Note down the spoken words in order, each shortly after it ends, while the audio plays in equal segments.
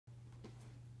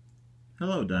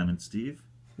Hello, Diamond Steve.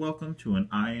 Welcome to an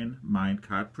Iron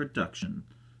Minecart production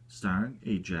starring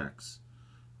Ajax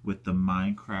with the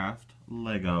Minecraft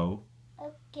Lego.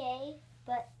 Okay,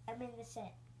 but I'm in the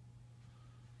set.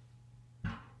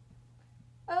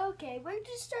 Okay, we're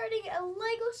just starting a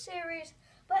Lego series,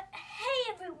 but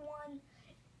hey everyone!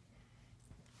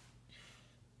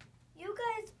 You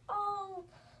guys all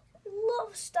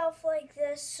love stuff like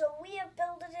this, so we have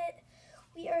built it.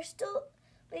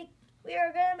 We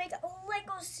are gonna make a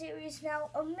Lego series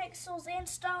now of Mixels and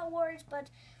Star Wars,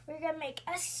 but we're gonna make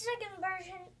a second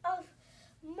version of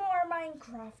more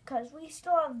Minecraft because we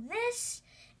still have this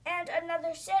and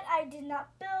another set I did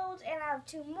not build, and I have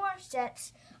two more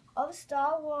sets of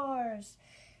Star Wars.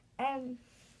 And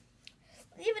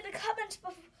leave in the comments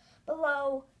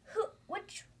below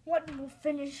which one will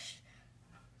finish.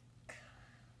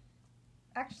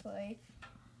 Actually,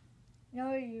 you know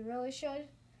what you really should?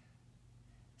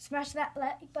 Smash that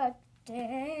like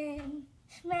button.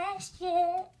 Smash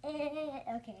it.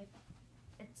 Okay,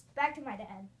 it's back to my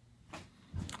dad.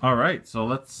 All right, so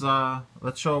let's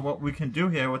show what we can do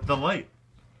here with the light.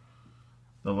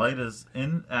 The light is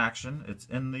in action. It's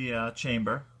in the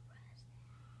chamber,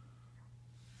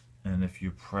 and if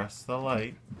you press the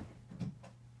light,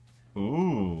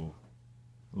 ooh,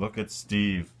 look at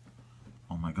Steve.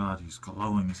 Oh my God, he's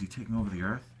glowing. Is he taking over the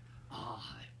Earth? I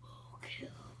will kill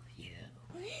you.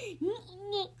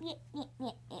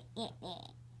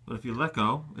 But if you let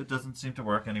go, it doesn't seem to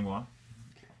work anymore.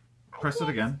 Press it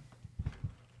again.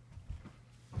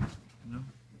 No.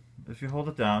 If you hold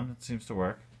it down, it seems to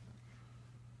work.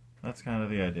 That's kind of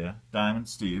the idea. Diamond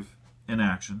Steve in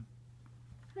action.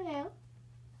 Hello.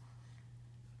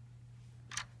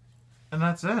 And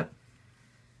that's it.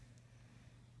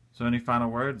 So any final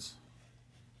words?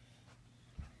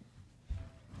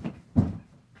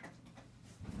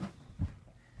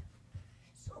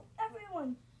 So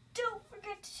everyone, don't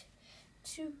forget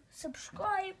to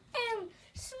subscribe and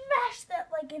smash that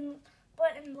like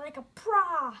button like a pro.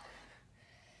 I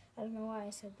don't know why I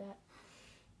said that.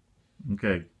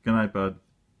 Okay, good night, bud.